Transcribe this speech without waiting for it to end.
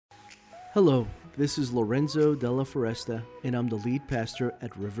Hello, this is Lorenzo Della Foresta, and I'm the lead pastor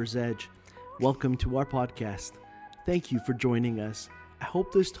at River's Edge. Welcome to our podcast. Thank you for joining us. I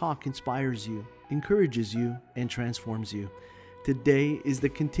hope this talk inspires you, encourages you, and transforms you. Today is the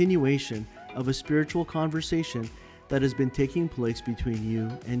continuation of a spiritual conversation that has been taking place between you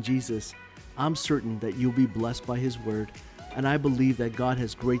and Jesus. I'm certain that you'll be blessed by His Word, and I believe that God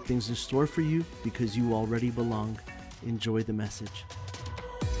has great things in store for you because you already belong. Enjoy the message.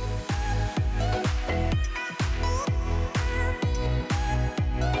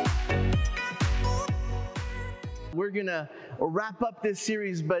 We're going to wrap up this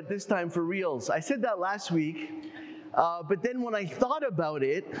series, but this time for reals. I said that last week, but then when I thought about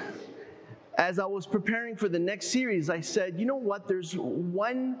it, as I was preparing for the next series, I said, you know what? There's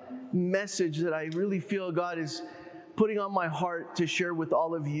one message that I really feel God is putting on my heart to share with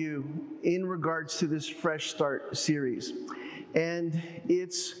all of you in regards to this Fresh Start series. And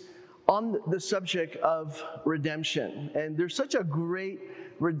it's on the subject of redemption. And there's such a great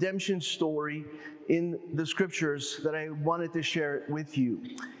redemption story in the scriptures that I wanted to share with you.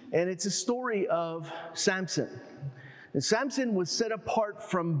 And it's a story of Samson. And Samson was set apart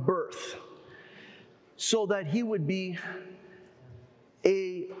from birth so that he would be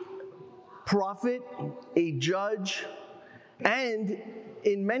a prophet, a judge, and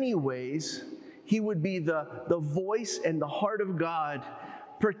in many ways, he would be the voice and the heart of God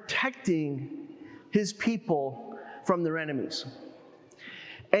protecting his people from their enemies.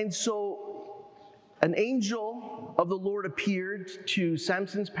 And so an angel of the Lord appeared to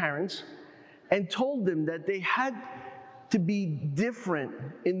Samson's parents and told them that they had to be different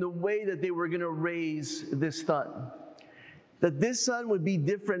in the way that they were going to raise this son. That this son would be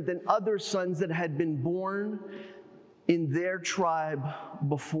different than other sons that had been born in their tribe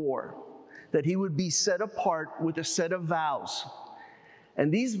before. That he would be set apart with a set of vows.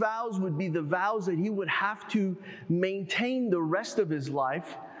 And these vows would be the vows that he would have to maintain the rest of his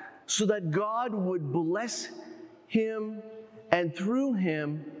life so that God would bless him and through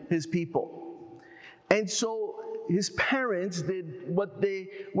him, his people. And so his parents did what they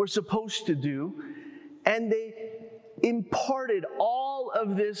were supposed to do, and they imparted all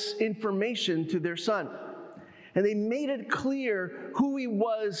of this information to their son. And they made it clear who he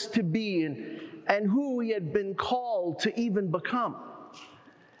was to be and who he had been called to even become.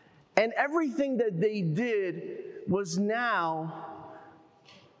 And everything that they did was now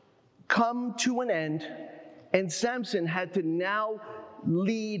come to an end, and Samson had to now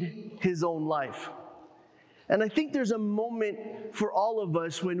lead his own life. And I think there's a moment for all of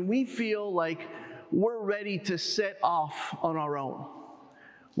us when we feel like we're ready to set off on our own.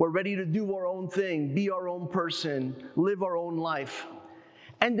 We're ready to do our own thing, be our own person, live our own life.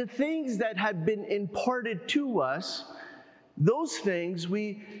 And the things that have been imparted to us, those things,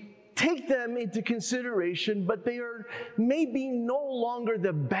 we take them into consideration, but they are maybe no longer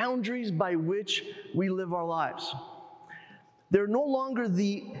the boundaries by which we live our lives. They're no longer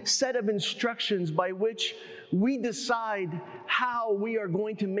the set of instructions by which we decide how we are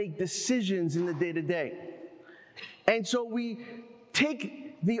going to make decisions in the day-to-day. And so we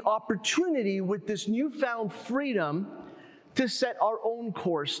take the opportunity with this newfound freedom to set our own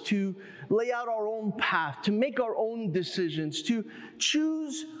course, to lay out our own path, to make our own decisions, to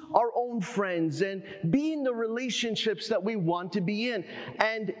choose our own friends and be in the relationships that we want to be in.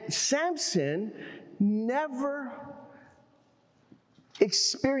 And Samson never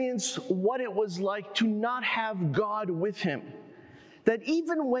experienced what it was like to not have God with him. That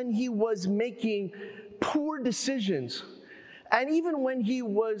even when he was making poor decisions, and even when he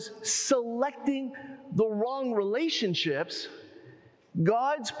was selecting the wrong relationships,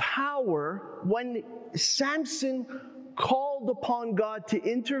 God's power, when Samson called upon God to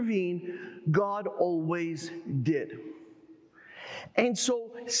intervene, God always did. And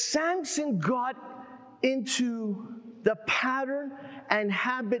so Samson got into the pattern and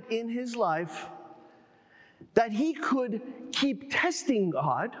habit in his life that he could keep testing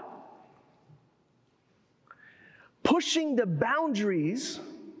God, pushing the boundaries,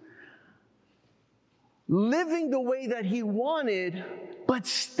 living the way that he wanted, but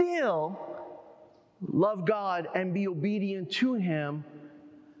still love God and be obedient to him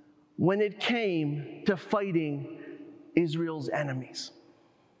when it came to fighting Israel's enemies.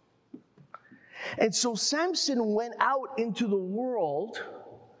 And so Samson went out into the world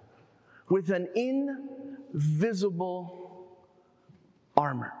with an invisible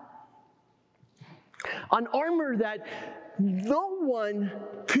armor. An armor that no one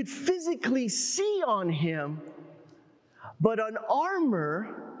could physically see on him, but an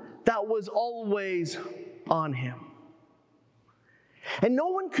armor that was always on him. And no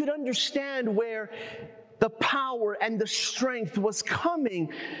one could understand where the power and the strength was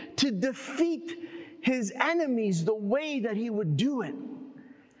coming to defeat his enemies the way that he would do it.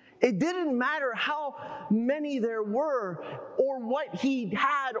 It didn't matter how many there were or what he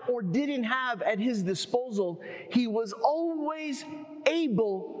had or didn't have at his disposal. He was always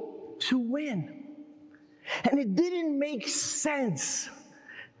able to win. And it didn't make sense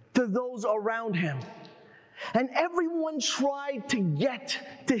to those around him. And everyone tried to get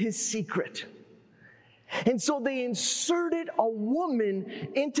to his secret. And so they inserted a woman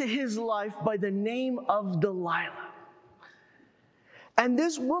into his life by the name of Delilah. And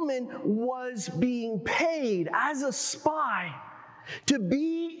this woman was being paid as a spy to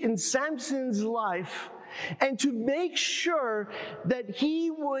be in Samson's life and to make sure that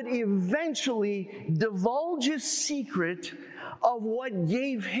he would eventually divulge his secret of what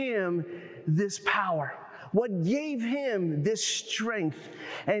gave him this power, what gave him this strength,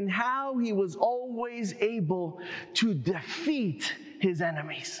 and how he was always able to defeat his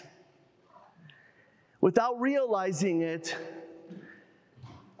enemies. Without realizing it,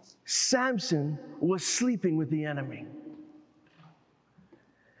 Samson was sleeping with the enemy.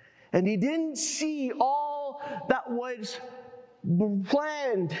 And he didn't see all that was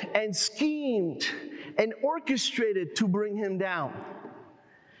planned and schemed and orchestrated to bring him down.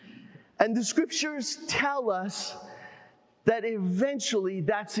 And the scriptures tell us that eventually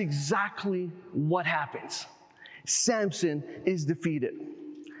that's exactly what happens. Samson is defeated.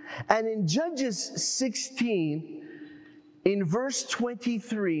 And in Judges 16, in verse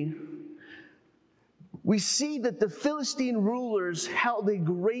 23, we see that the Philistine rulers held a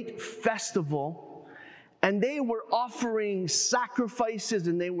great festival, and they were offering sacrifices,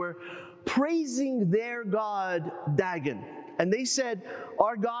 and they were praising their god Dagon. And they said,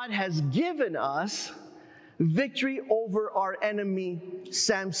 "Our God has given us victory over our enemy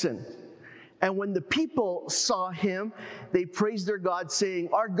Samson." And when the people saw him, they praised their God, saying,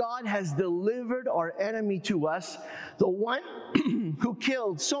 "Our God has delivered our enemy to us. The one who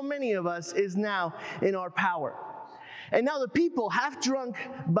killed so many of us is now in our power." And now the people, half drunk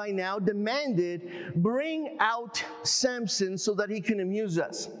by now, demanded, "Bring out Samson so that he can amuse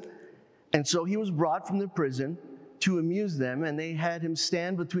us." And so he was brought from the prison to amuse them, and they had him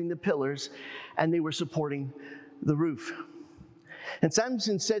stand between the pillars, and they were supporting the roof. And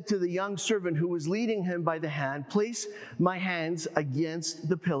Samson said to the young servant who was leading him by the hand, "Place my hands against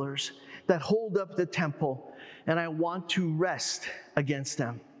the pillars that hold up the temple, and I want to rest against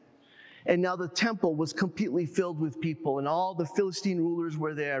them." And now the temple was completely filled with people, and all the Philistine rulers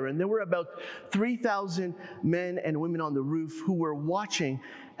were there. And there were about 3,000 men and women on the roof who were watching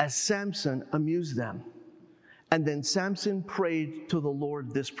as Samson amused them. And then Samson prayed to the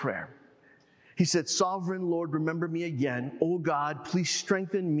Lord this prayer. He said, "Sovereign Lord, remember me again. O God, please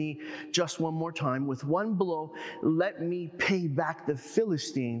strengthen me just one more time. With one blow, let me pay back the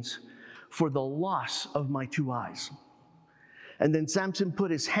Philistines for the loss of my two eyes." And then Samson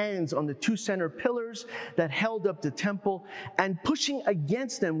put his hands on the two center pillars that held up the temple, and pushing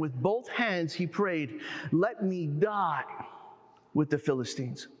against them with both hands, he prayed, "Let me die with the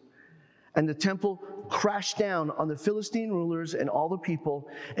Philistines." And the temple crashed down on the Philistine rulers and all the people.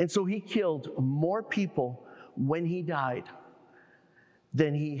 And so he killed more people when he died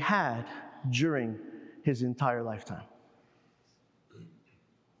than he had during his entire lifetime.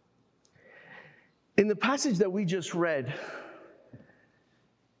 In the passage that we just read,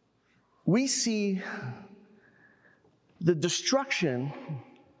 we see the destruction,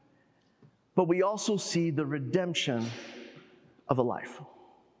 but we also see the redemption of a life.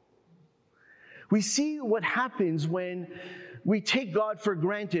 We see what happens when we take God for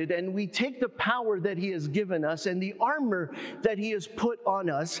granted and we take the power that He has given us and the armor that He has put on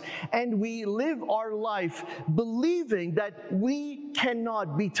us, and we live our life believing that we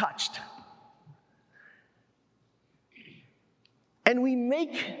cannot be touched. And we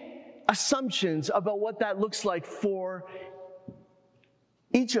make assumptions about what that looks like for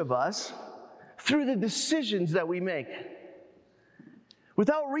each of us through the decisions that we make,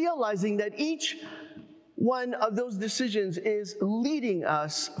 without realizing that each one of those decisions is leading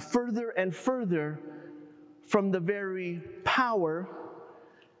us further and further from the very power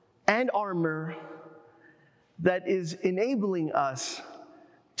and armor that is enabling us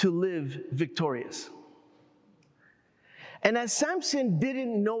to live victorious. And as Samson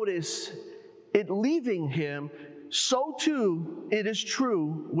didn't notice it leaving him, so too it is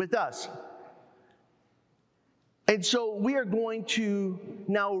true with us. And so we are going to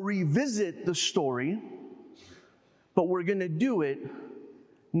now revisit the story, but we're going to do it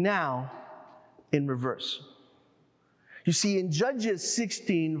now in reverse. You see, in Judges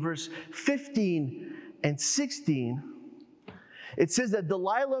 16, verse 15 and 16, it says that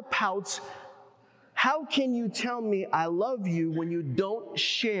Delilah pouts, "How can you tell me I love you when you don't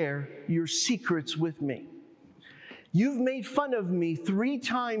share your secrets with me? You've made fun of me 3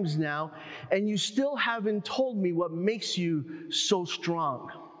 times now, and you still haven't told me what makes you so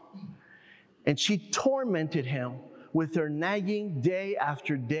strong." And she tormented him with her nagging day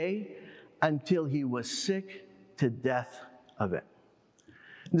after day until he was sick to death of it.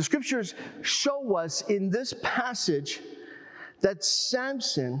 And the scriptures show us in this passage that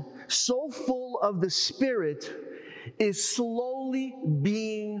Samson, so full of the Spirit, is slowly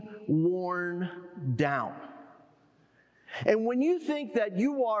being worn down. And when you think that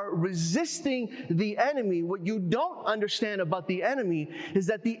you are resisting the enemy, what you don't understand about the enemy is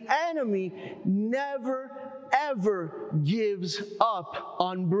that the enemy never, ever gives up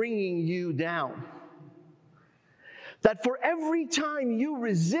on bringing you down. That for every time you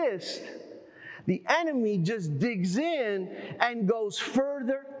resist, the enemy just digs in and goes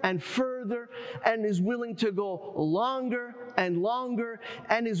further and further and is willing to go longer and longer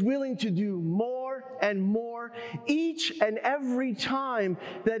and is willing to do more and more each and every time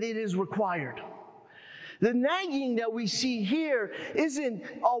that it is required. The nagging that we see here isn't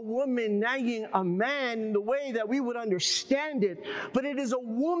a woman nagging a man in the way that we would understand it, but it is a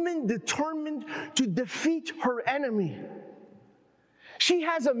woman determined to defeat her enemy. She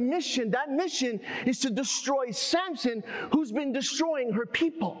has a mission. That mission is to destroy Samson, who's been destroying her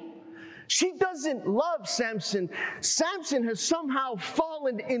people. She doesn't love Samson. Samson has somehow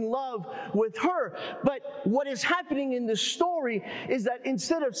fallen in love with her. But what is happening in this story is that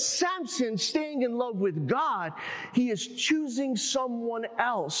instead of Samson staying in love with God, he is choosing someone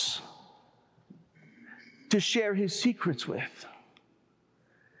else to share his secrets with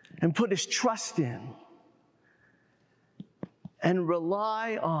and put his trust in and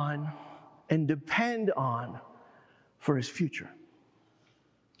rely on and depend on for his future.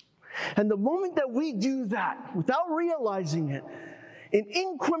 And the moment that we do that, without realizing it, in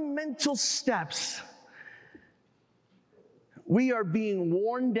incremental steps, we are being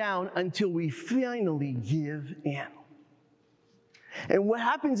worn down until we finally give in. And what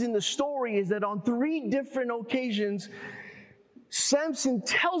happens in the story is that on 3 different occasions, Samson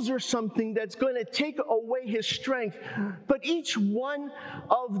tells her something that's going to take away his strength, but each one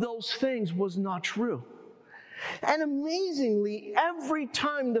of those things was not true. And amazingly, every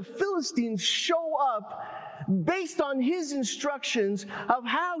time the Philistines show up based on his instructions of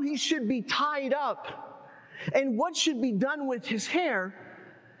how he should be tied up and what should be done with his hair,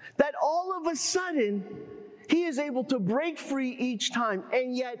 that all of a sudden he is able to break free each time.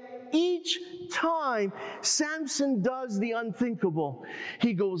 And yet each time Samson does the unthinkable,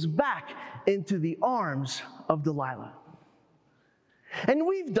 he goes back into the arms of Delilah. And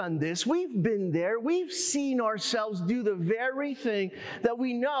we've done this, we've been there, we've seen ourselves do the very thing that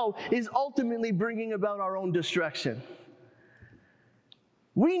we know is ultimately bringing about our own destruction.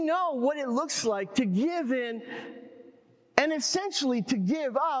 We know what it looks like to give in and essentially to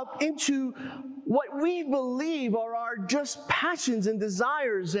give up into what we believe are our just passions and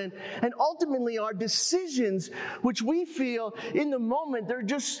desires and ultimately our decisions, which we feel in the moment they're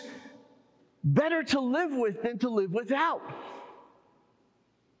just better to live with than to live without.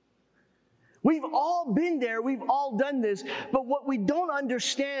 We've all been there, we've all done this, but what we don't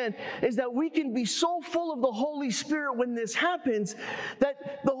understand is that we can be so full of the Holy Spirit when this happens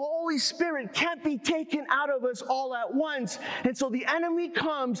that the Holy Spirit can't be taken out of us all at once. And so the enemy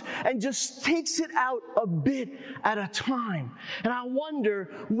comes and just takes it out a bit at a time. And I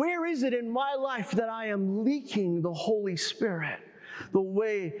wonder, where is it in my life that I am leaking the Holy Spirit? The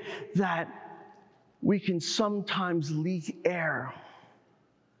way that we can sometimes leak air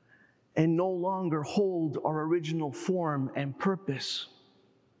and no longer hold our original form and purpose.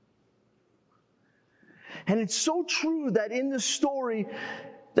 And it's so true that in the story,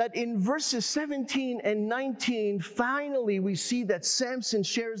 that in verses 17 and 19, finally we see that Samson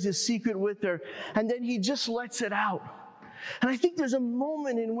shares his secret with her, and then he just lets it out. And I think there's a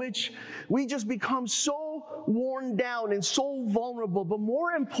moment in which we just become so worn down and so vulnerable, but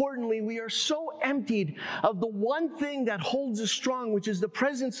more importantly, we are so emptied of the one thing that holds us strong, which is the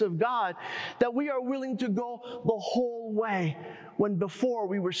presence of God, that we are willing to go the whole way, when before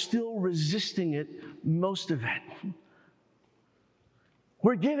we were still resisting it, most of it.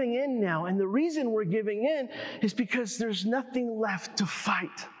 We're giving in now, and the reason we're giving in is because there's nothing left to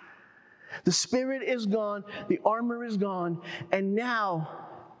fight. The spirit is gone, the armor is gone, and now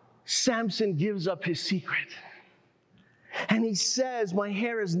Samson gives up his secret. And he says, my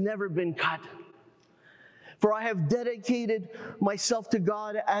hair has never been cut. For I have dedicated myself to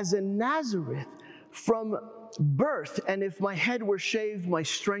God as a Nazareth from birth, and if my head were shaved, my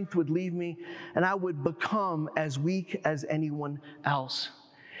strength would leave me, and I would become as weak as anyone else.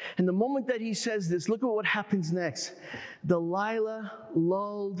 And the moment that he says this, look at what happens next. Delilah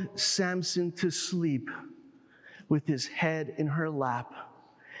lulled Samson to sleep with his head in her lap,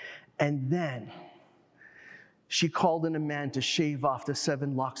 and then she called in a man to shave off the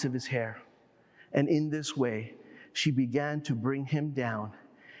 7 locks of his hair. And in this way, she began to bring him down,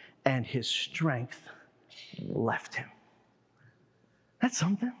 and his strength left him. That's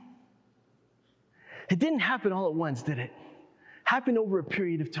something. It didn't happen all at once, did it? Happened over a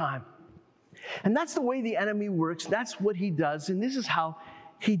period of time. And that's the way the enemy works. That's what he does, and this is how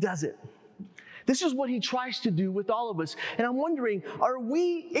he does it. This is what he tries to do with all of us. And I'm wondering, are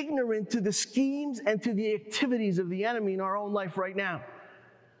we ignorant to the schemes and to the activities of the enemy in our own life right now?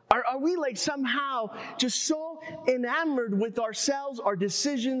 Are we like somehow just so enamored with ourselves, our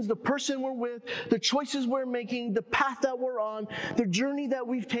decisions, the person we're with, the choices we're making, the path that we're on, the journey that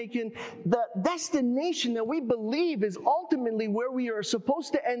we've taken, the destination that we believe is ultimately where we are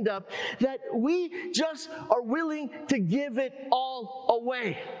supposed to end up, that we just are willing to give it all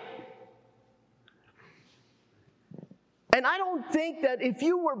away? And I don't think that if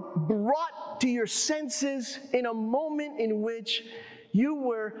you were brought to your senses in a moment in which you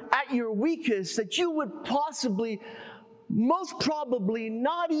were at your weakest, that you would possibly, most probably,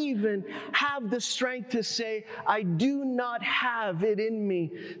 not even have the strength to say, I do not have it in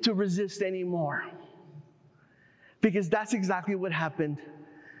me to resist anymore. Because that's exactly what happened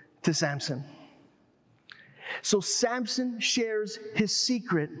to Samson. So Samson shares his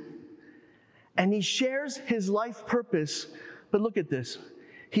secret, and he shares his life purpose, but look at this.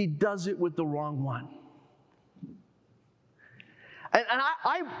 He does it with the wrong one. And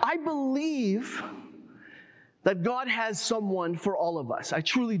I believe that God has someone for all of us. I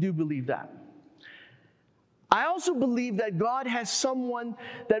truly do believe that. I also believe that God has someone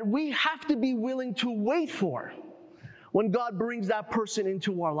that we have to be willing to wait for when God brings that person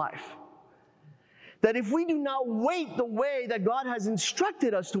into our life. That if we do not wait the way that God has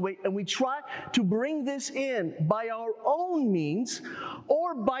instructed us to wait, and we try to bring this in by our own means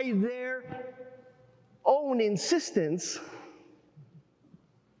or by their own insistence,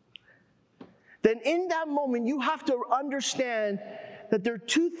 then in that moment, you have to understand that there are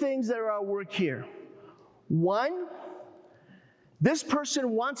 2 things that are at work here. 1, this person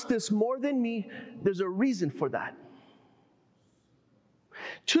wants this more than me. There's a reason for that.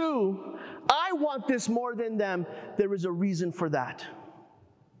 2, I want this more than them. There is a reason for that.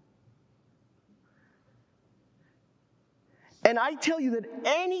 And I tell you that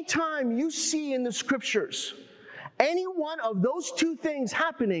anytime you see in the scriptures any one of those 2 things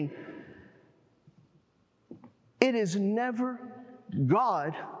happening, it is never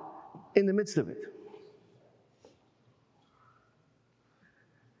God in the midst of it.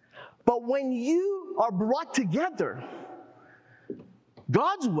 But when you are brought together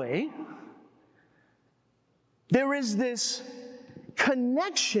God's way, there is this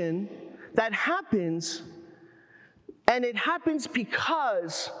connection that happens, and it happens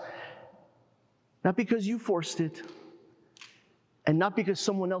because, not because you forced it, and not because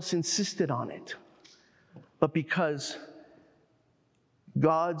someone else insisted on it, but because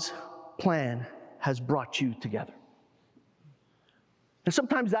God's plan has brought you together. And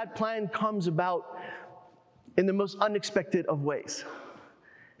sometimes that plan comes about in the most unexpected of ways.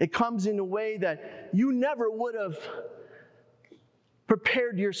 It comes in a way that you never would have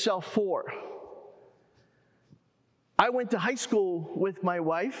prepared yourself for. I went to high school with my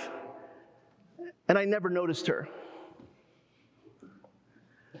wife, and I never noticed her.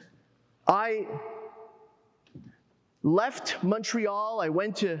 I left Montreal, I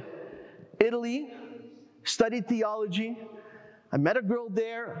went to Italy, studied theology. I met a girl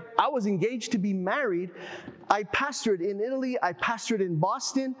there. I was engaged to be married. I pastored in Italy. I pastored in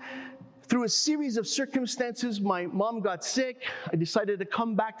Boston. Through a series of circumstances, my mom got sick. I decided to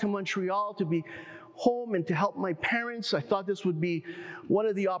come back to Montreal to be home and to help my parents. I thought this would be one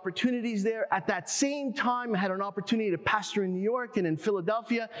of the opportunities there. At that same time, I had an opportunity to pastor in New York and in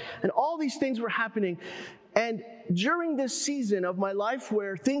Philadelphia, and all these things were happening. And during this season of my life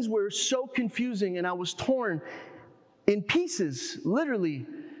where things were so confusing and I was torn in pieces, literally,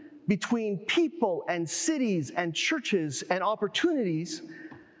 between people and cities and churches and opportunities,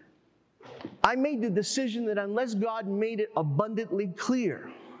 I made the decision that unless God made it abundantly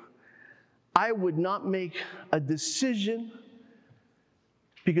clear, I would not make a decision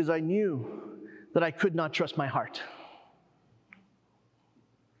because I knew that I could not trust my heart.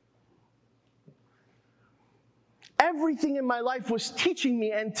 everything in my life was teaching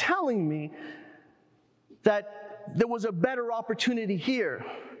me and telling me that there was a better opportunity here,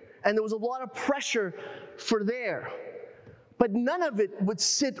 and there was a lot of pressure for there. But none of it would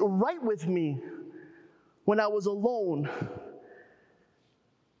sit right with me when I was alone,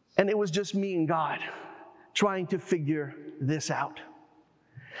 and it was just me and God trying to figure this out.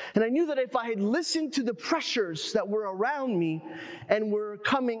 And I knew that if I had listened to the pressures that were around me and were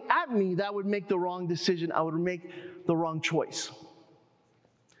coming at me, that would make the wrong decision. I would make the wrong choice.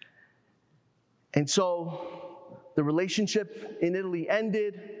 And so the relationship in Italy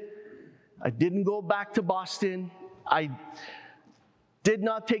ended. I didn't go back to Boston. I did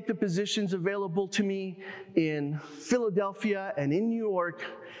not take the positions available to me in Philadelphia and in New York,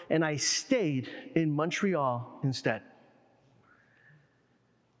 and I stayed in Montreal instead.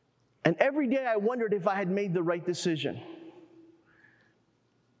 And every day I wondered if I had made the right decision.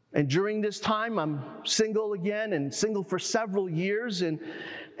 And during this time, I'm single again, and single for several years, and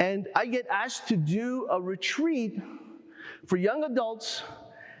I get asked to do a retreat for young adults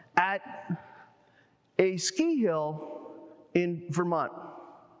at a ski hill in Vermont.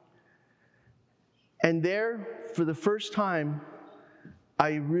 And there, for the first time,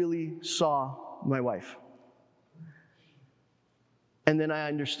 I really saw my wife. And then I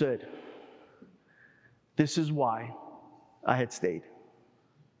understood. This is why I had stayed.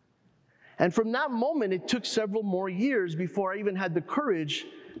 And from that moment, it took several more years before I even had the courage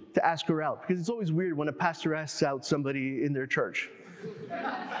to ask her out. Because it's always weird when a pastor asks out somebody in their church.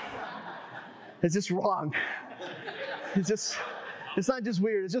 It's just wrong. It's not just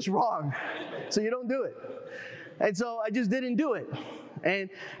weird, it's just wrong. So you don't do it. And so I just didn't do it. And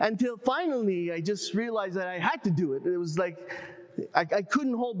until finally, I just realized that I had to do it. It was like, I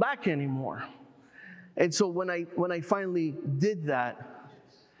couldn't hold back anymore. And so when I finally did that,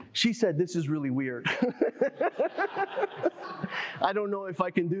 she said, "This is really weird. I don't know if I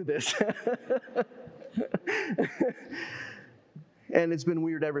can do this." And it's been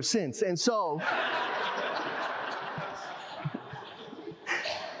weird ever since. And so,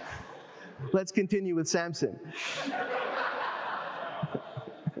 let's continue with Samson.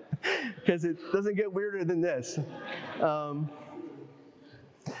 Because it doesn't get weirder than this.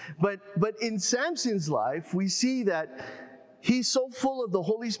 But in Samson's life, we see that he's so full of the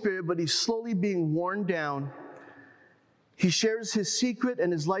Holy Spirit, but he's slowly being worn down. He shares his secret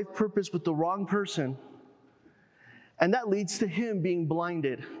and his life purpose with the wrong person. And that leads to him being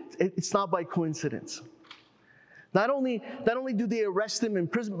blinded. It's not by coincidence. Not only do they arrest him in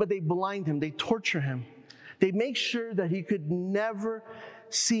prison, but they blind him, they torture him. They make sure that he could never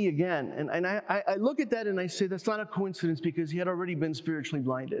see again. And I look at that and I say, that's not a coincidence, because he had already been spiritually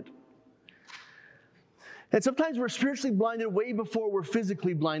blinded. And sometimes we're spiritually blinded way before we're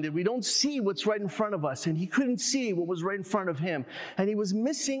physically blinded. We don't see what's right in front of us, and he couldn't see what was right in front of him. And he was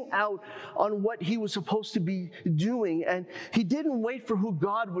missing out on what he was supposed to be doing, and he didn't wait for who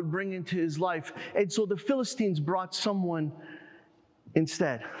God would bring into his life. And so the Philistines brought someone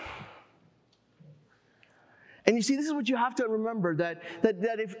instead. And you see, this is what you have to remember, that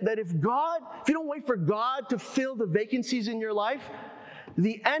if you don't wait for God to fill the vacancies in your life,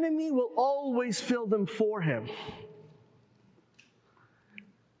 the enemy will always fill them for him.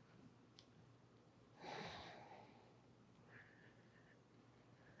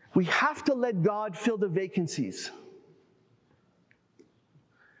 We have to let God fill the vacancies.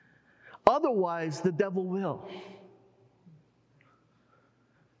 Otherwise, the devil will.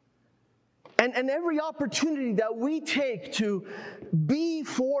 And every opportunity that we take to be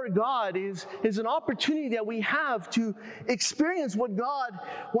for God is an opportunity that we have to experience what God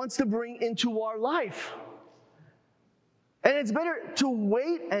wants to bring into our life. And it's better to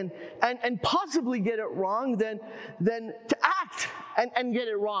wait and possibly get it wrong than to act and get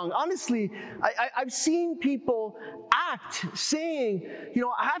it wrong. Honestly, I've seen people act saying,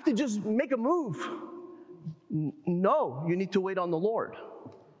 I have to just make a move. No, you need to wait on the Lord.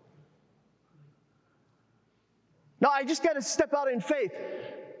 No, I just got to step out in faith.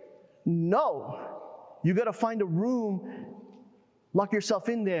 No, you got to find a room, lock yourself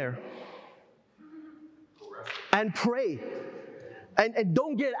in there, and pray. And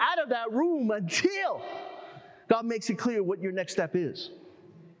don't get out of that room until God makes it clear what your next step is.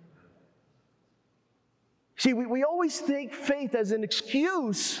 See, we always take faith as an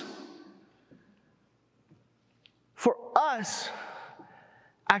excuse for us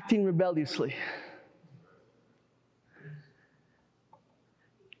acting rebelliously.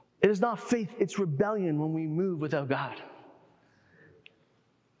 It is not faith, it's rebellion when we move without God.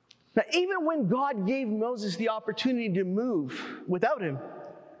 Now, even when God gave Moses the opportunity to move without him,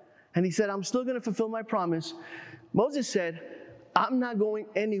 and he said, I'm still going to fulfill my promise, Moses said, I'm not going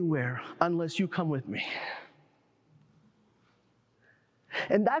anywhere unless you come with me.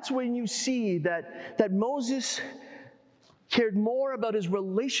 And that's when you see that Moses cared more about his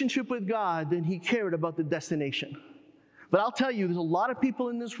relationship with God than he cared about the destination. But I'll tell you, there's a lot of people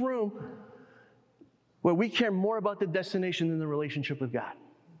in this room where we care more about the destination than the relationship with God.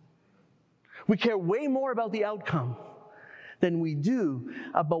 We care way more about the outcome than we do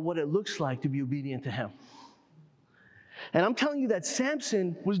about what it looks like to be obedient to Him. And I'm telling you that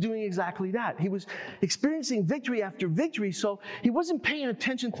Samson was doing exactly that. He was experiencing victory after victory, so he wasn't paying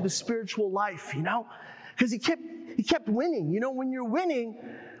attention to the spiritual life, because he kept winning. When you're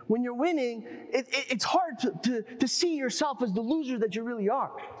winning, it's hard to see yourself as the loser that you really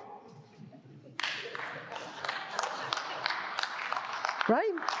are.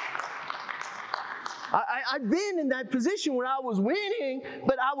 Right? I've been in that position where I was winning,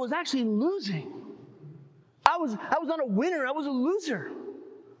 but I was actually losing. I was not a winner, I was a loser.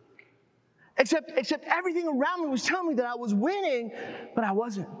 Except everything around me was telling me that I was winning, but I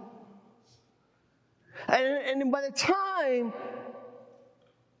wasn't. And by the time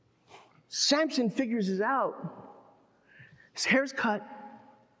Samson figures this out, his hair's cut,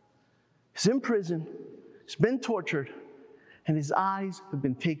 he's in prison, he's been tortured, and his eyes have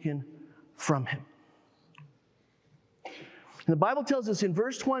been taken from him. And the Bible tells us in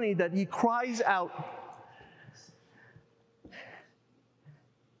verse 20 that he cries out.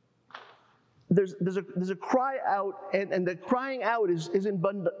 There's a cry out, and the crying out isn't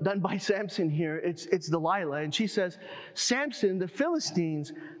done by Samson here. It's Delilah, and she says, Samson, the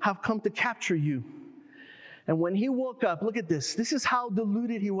Philistines have come to capture you. And when he woke up, look at this. This is how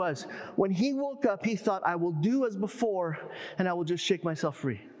deluded he was. When he woke up, he thought, I will do as before, and I will just shake myself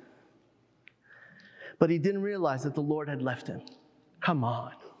free. But he didn't realize that the Lord had left him. Come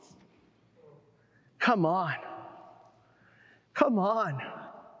on. Come on. Come on.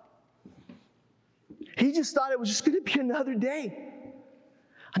 He just thought it was just going to be another day.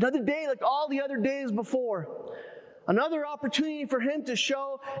 Another day like all the other days before. Another opportunity for him to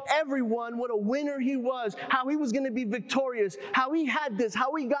show everyone what a winner he was, how he was going to be victorious, how he had this,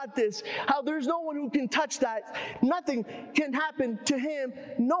 how he got this, how there's no one who can touch that. Nothing can happen to him.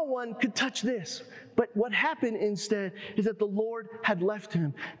 No one could touch this. But what happened instead is that the Lord had left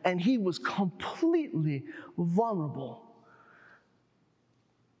him, and he was completely vulnerable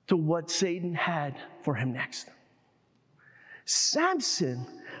to what Satan had for him next. Samson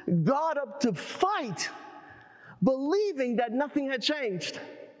got up to fight, believing that nothing had changed.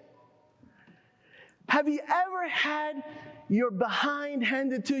 Have you ever had your behind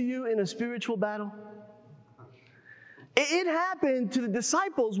handed to you in a spiritual battle? It happened to the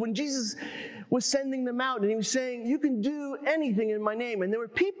disciples when Jesus was sending them out, and he was saying, you can do anything in my name. And there were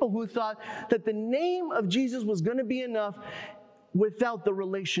people who thought that the name of Jesus was going to be enough without the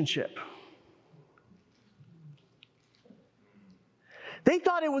relationship. They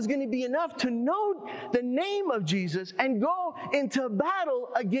thought it was going to be enough to know the name of Jesus and go into battle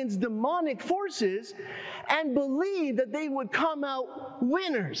against demonic forces and believe that they would come out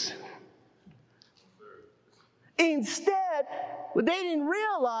winners. Instead, what they didn't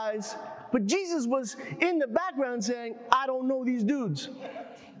realize, but Jesus was in the background saying, I don't know these dudes.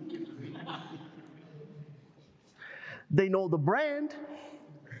 They know the brand.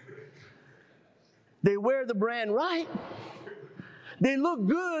 They wear the brand right. They look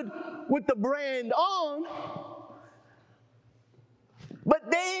good with the brand on,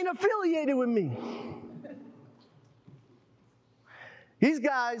 but they ain't affiliated with me. These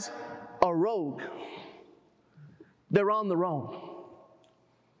guys are rogue. They're on their own.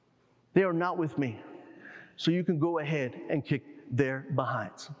 They are not with me. So you can go ahead and kick their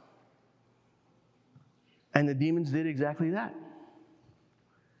behinds. And the demons did exactly that.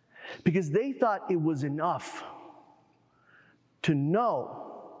 Because they thought it was enough to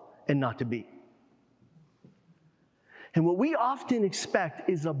know and not to be. And what we often expect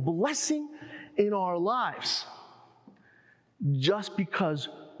is a blessing in our lives just because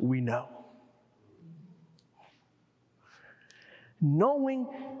we know. Knowing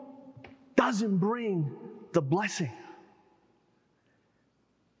doesn't bring the blessing.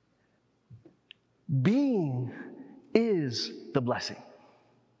 Being is the blessing.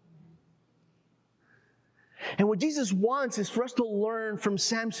 And what Jesus wants is for us to learn from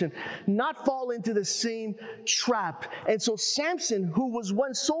Samson, not fall into the same trap. And so Samson, who was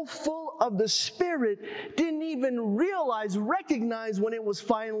once so full of the Spirit, didn't even recognize when it was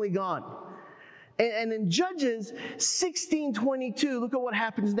finally gone. And in Judges 16:22, look at what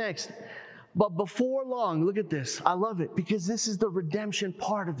happens next. But before long, look at this. I love it because this is the redemption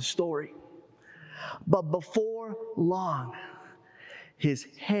part of the story. But before long, his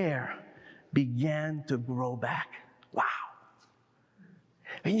hair began to grow back. Wow.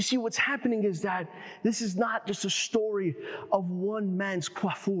 And you see, what's happening is that this is not just a story of one man's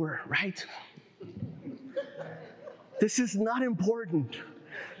coiffure, right? This is not important.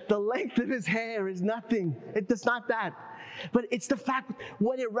 The length of his hair is nothing. It's not that. But it's the fact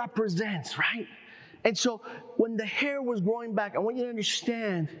what it represents, right? And so when the hair was growing back, I want you to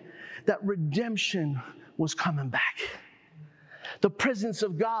understand that redemption was coming back. The presence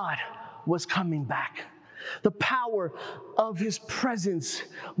of God was coming back. The power of his presence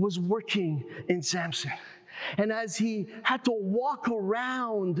was working in Samson. And as he had to walk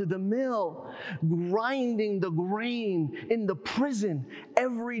around the mill, grinding the grain in the prison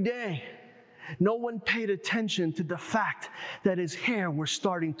every day, no one paid attention to the fact that his hair was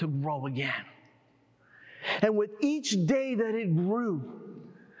starting to grow again. And with each day that it grew,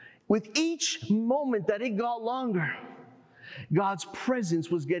 with each moment that it got longer, God's presence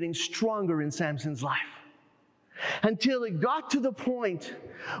was getting stronger in Samson's life. Until it got to the point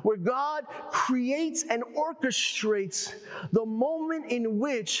where God creates and orchestrates the moment in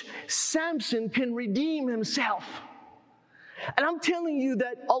which Samson can redeem himself. And I'm telling you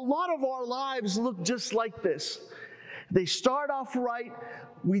that a lot of our lives look just like this. They start off right,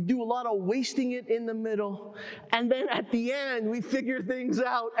 we do a lot of wasting it in the middle, and then at the end we figure things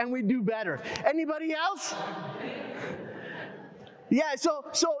out and we do better. Anybody else? Yeah, so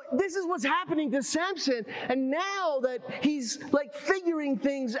this is what's happening to Samson, and now that he's like figuring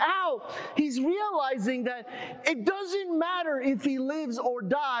things out, he's realizing that it doesn't matter if he lives or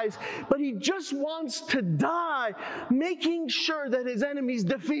dies, but he just wants to die, making sure that his enemy's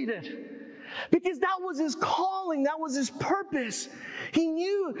defeated. Because that was his calling, that was his purpose. He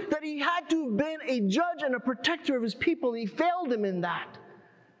knew that he had to have been a judge and a protector of his people, and he failed him in that.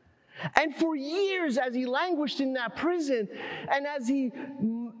 And for years, as he languished in that prison, and as the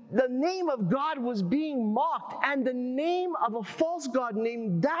name of God was being mocked, and the name of a false god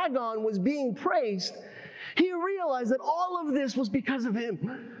named Dagon was being praised, he realized that all of this was because of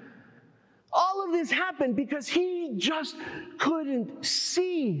him. All of this happened because he just couldn't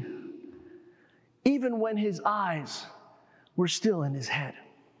see, even when his eyes were still in his head.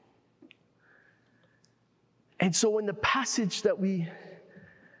 And so in the passage that we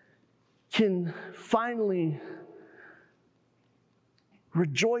can finally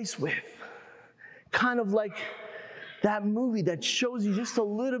rejoice with, kind of like that movie that shows you just a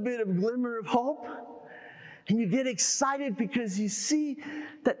little bit of glimmer of hope, and you get excited because you see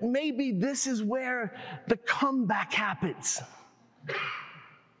that maybe this is where the comeback happens.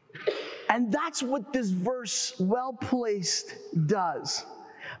 And that's what this verse, well placed, does.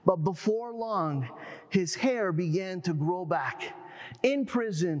 But before long, his hair began to grow back. In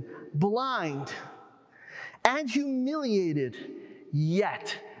prison, blind and humiliated,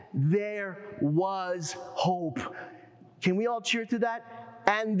 yet there was hope. Can we all cheer to that?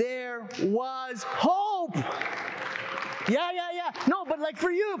 And there was hope. Yeah. No, but like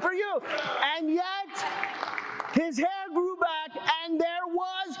for you. And yet, his hair grew back and there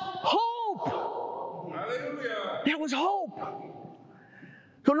was hope. Hallelujah. There was hope.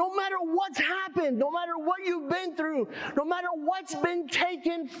 So no matter what's happened, no matter what you've been through, no matter what's been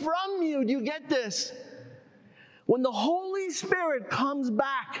taken from you, do you get this? When the Holy Spirit comes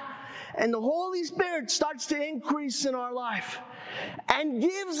back and the Holy Spirit starts to increase in our life and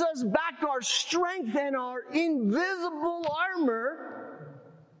gives us back our strength and our invisible armor,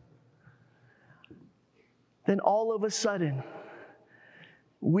 then all of a sudden,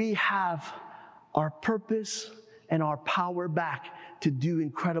 we have our purpose and our power back to do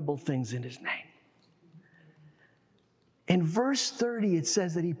incredible things in his name. In verse 30, it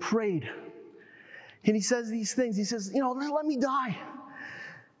says that he prayed. And he says these things. He says, let me die.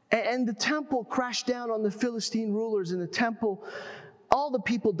 And the temple crashed down on the Philistine rulers. In the temple, all the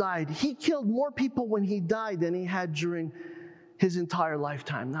people died. He killed more people when he died than he had during his entire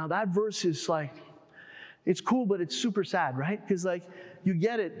lifetime. Now, that verse is like, it's cool, but it's super sad, right? Because you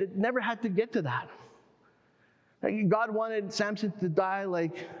get it. It never had to get to that. God wanted Samson to die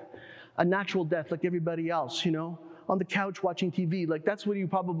like a natural death, like everybody else, on the couch watching TV. Like that's what you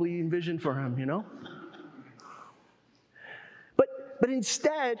probably envisioned for him, But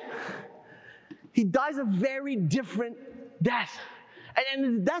instead, he dies a very different death.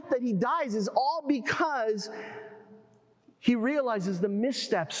 And the death that he dies is all because he realizes the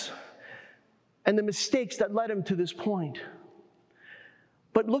missteps and the mistakes that led him to this point.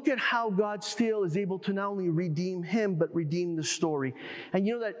 But look at how God still is able to not only redeem him, but redeem the story. And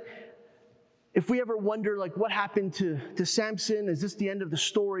you know that If we ever wonder, like, what happened to Samson? Is this the end of the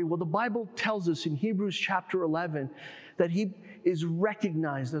story? Well, the Bible tells us in Hebrews chapter 11 that he is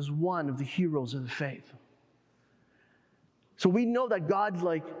recognized as one of the heroes of the faith. So we know that God,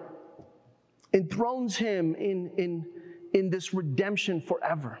 like, enthrones him in this redemption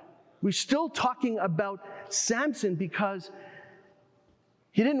forever. We're still talking about Samson because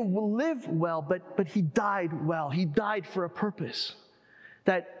he didn't live well, but he died well. He died for a purpose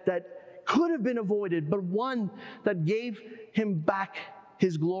that could have been avoided, but one that gave him back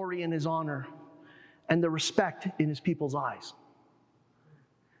his glory and his honor and the respect in his people's eyes.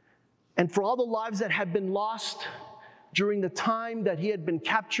 And for all the lives that had been lost during the time that he had been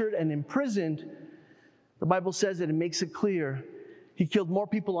captured and imprisoned, the Bible says that it makes it clear he killed more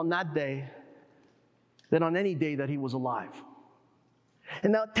people on that day than on any day that he was alive.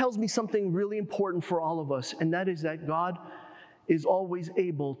 And that tells me something really important for all of us, and that is that God is always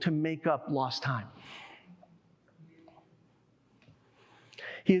able to make up lost time.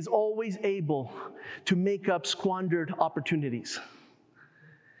 He is always able to make up squandered opportunities.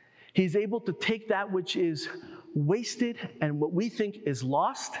 He's able to take that which is wasted and what we think is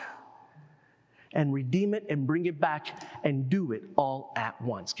lost and redeem it and bring it back and do it all at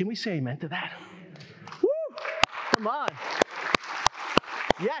once. Can we say amen to that? Woo! Come on.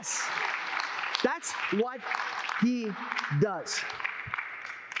 Yes, that's what he does.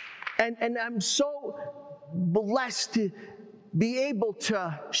 And I'm so blessed to be able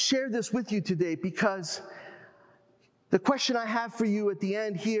to share this with you today, because the question I have for you at the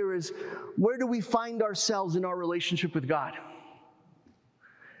end here is, where do we find ourselves in our relationship with God?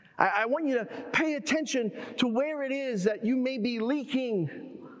 I want you to pay attention to where it is that you may be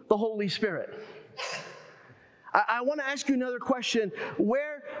leaking the Holy Spirit. I want to ask you another question.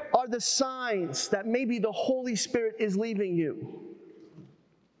 Where are the signs that maybe the Holy Spirit is leaving you?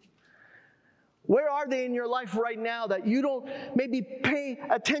 Where are they in your life right now that you don't maybe pay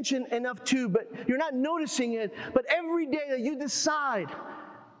attention enough to, but you're not noticing it, but every day that you decide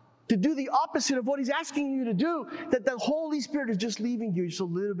to do the opposite of what He's asking you to do, that the Holy Spirit is just leaving you just a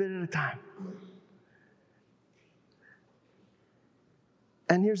little bit at a time.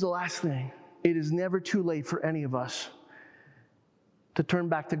 And here's the last thing. It is never too late for any of us to turn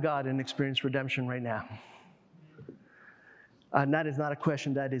back to God and experience redemption right now. And that is not a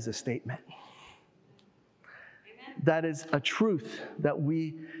question, that is a statement. Amen. That is a truth that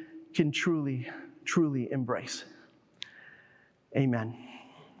we can truly, truly embrace. Amen.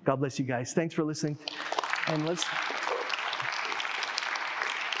 God bless you guys. Thanks for listening. And let's...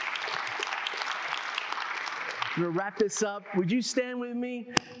 We're going to wrap this up. Would you stand with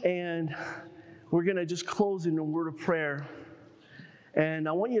me? And we're going to just close in a word of prayer. And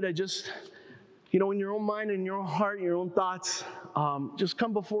I want you to just, in your own mind, in your own heart, in your own thoughts, just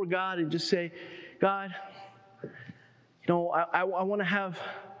come before God and just say, God, I want to have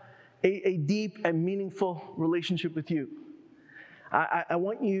a deep and meaningful relationship with you. I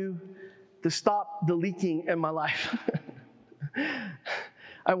want you to stop the leaking in my life.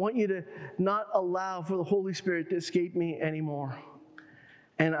 I want you to not allow for the Holy Spirit to escape me anymore.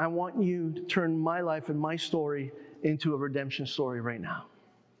 And I want you to turn my life and my story into a redemption story right now.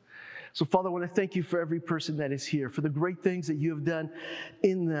 So, Father, I want to thank you for every person that is here, for the great things that you have done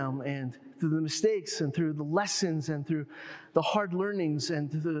in them, and through the mistakes, and through the lessons, and through the hard learnings,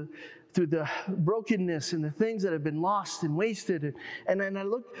 and through the brokenness and the things that have been lost and wasted. And I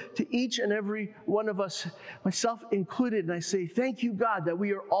look to each and every one of us, myself included, and I say, thank you, God, that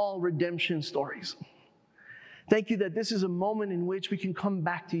we are all redemption stories. Thank you that this is a moment in which we can come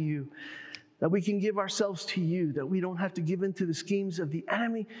back to you, that we can give ourselves to you, that we don't have to give in to the schemes of the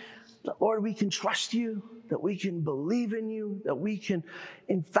enemy, that, Lord, we can trust you, that we can believe in you, that we can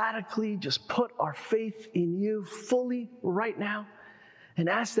emphatically just put our faith in you fully right now, and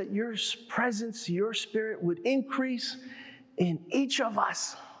ask that your presence, your Spirit would increase in each of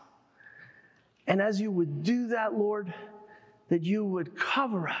us. And as you would do that, Lord, that you would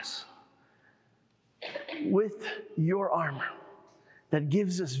cover us with your armor that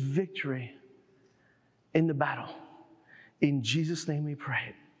gives us victory in the battle. In Jesus' name we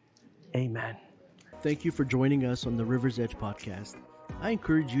pray. Amen. Thank you for joining us on the River's Edge podcast. I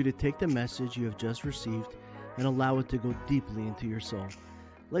encourage you to take the message you have just received and allow it to go deeply into your soul.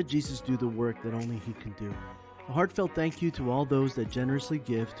 Let Jesus do the work that only He can do. A heartfelt thank you to all those that generously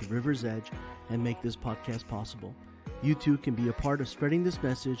give to River's Edge and make this podcast possible. You too can be a part of spreading this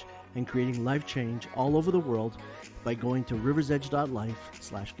message and creating life change all over the world by going to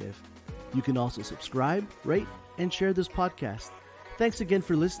riversedge.life/give. You can also subscribe, rate, and share this podcast. Thanks again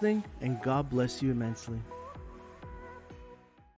for listening, and God bless you immensely.